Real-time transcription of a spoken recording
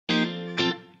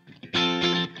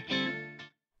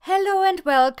Hello and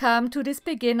welcome to this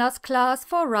beginner's class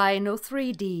for Rhino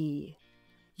 3D.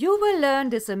 You will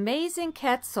learn this amazing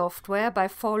CAD software by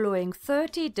following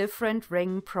 30 different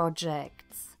ring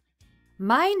projects.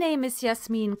 My name is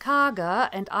Jasmin Kager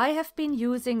and I have been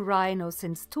using Rhino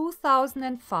since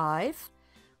 2005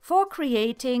 for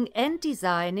creating and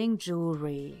designing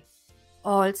jewelry.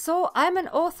 Also, I'm an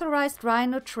authorized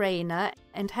Rhino trainer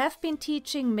and have been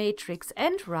teaching Matrix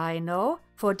and Rhino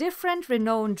for different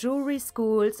renowned jewelry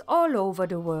schools all over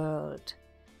the world.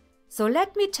 So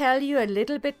let me tell you a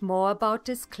little bit more about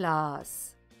this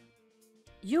class.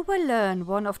 You will learn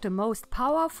one of the most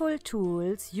powerful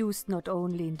tools used not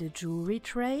only in the jewelry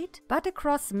trade, but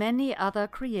across many other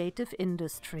creative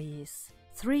industries: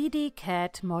 3D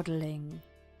CAD modeling.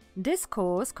 This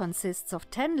course consists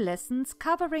of 10 lessons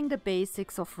covering the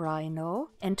basics of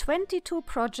Rhino and 22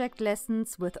 project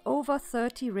lessons with over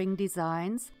 30 ring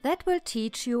designs that will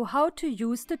teach you how to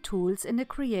use the tools in a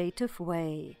creative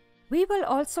way. We will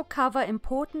also cover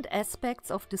important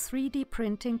aspects of the 3D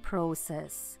printing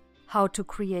process, how to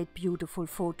create beautiful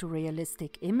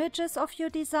photorealistic images of your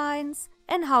designs,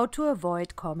 and how to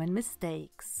avoid common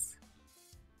mistakes.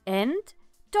 And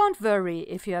don't worry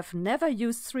if you have never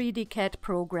used 3D CAD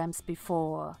programs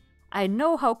before. I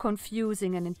know how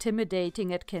confusing and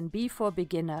intimidating it can be for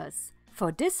beginners.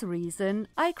 For this reason,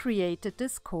 I created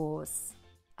this course.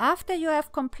 After you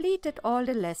have completed all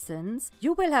the lessons,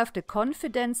 you will have the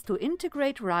confidence to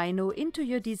integrate Rhino into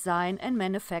your design and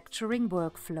manufacturing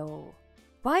workflow.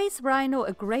 Why is Rhino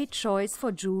a great choice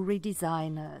for jewelry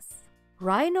designers?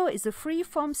 Rhino is a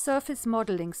free-form surface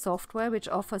modeling software which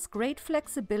offers great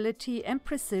flexibility and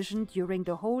precision during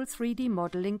the whole 3D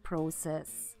modeling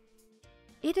process.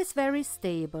 It is very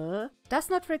stable,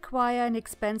 does not require an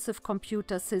expensive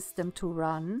computer system to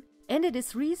run, and it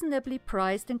is reasonably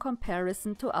priced in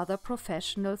comparison to other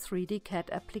professional 3D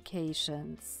CAD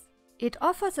applications. It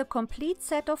offers a complete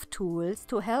set of tools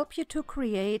to help you to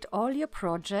create all your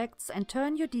projects and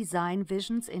turn your design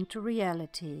visions into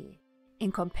reality.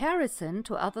 In comparison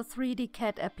to other 3D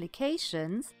CAD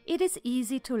applications, it is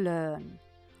easy to learn.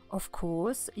 Of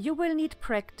course, you will need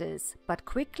practice, but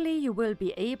quickly you will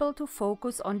be able to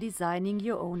focus on designing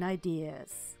your own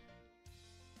ideas.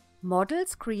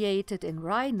 Models created in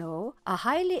Rhino are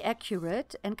highly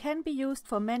accurate and can be used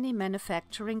for many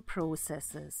manufacturing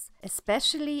processes,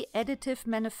 especially additive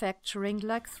manufacturing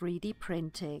like 3D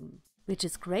printing, which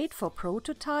is great for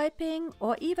prototyping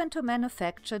or even to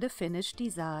manufacture the finished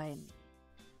design.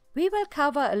 We will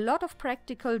cover a lot of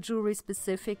practical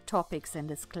jewelry-specific topics in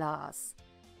this class,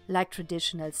 like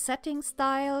traditional setting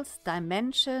styles,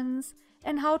 dimensions,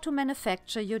 and how to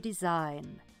manufacture your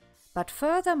design. But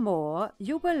furthermore,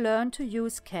 you will learn to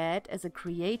use CAD as a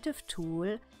creative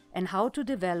tool and how to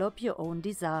develop your own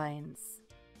designs.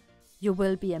 You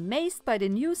will be amazed by the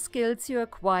new skills you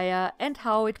acquire and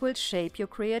how it will shape your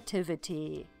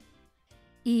creativity.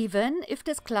 Even if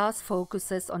this class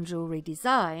focuses on jewelry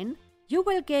design, you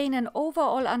will gain an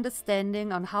overall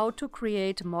understanding on how to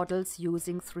create models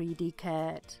using 3D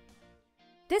CAD.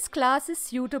 This class is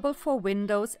suitable for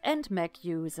Windows and Mac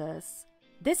users.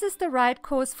 This is the right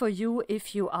course for you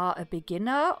if you are a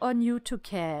beginner or new to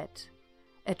CAD,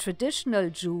 a traditional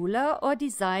jeweler or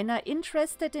designer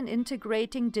interested in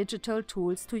integrating digital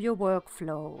tools to your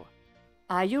workflow.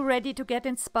 Are you ready to get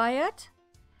inspired?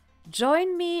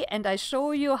 Join me and I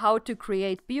show you how to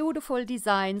create beautiful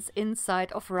designs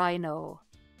inside of Rhino.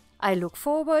 I look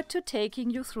forward to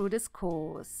taking you through this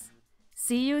course.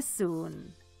 See you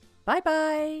soon. Bye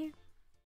bye!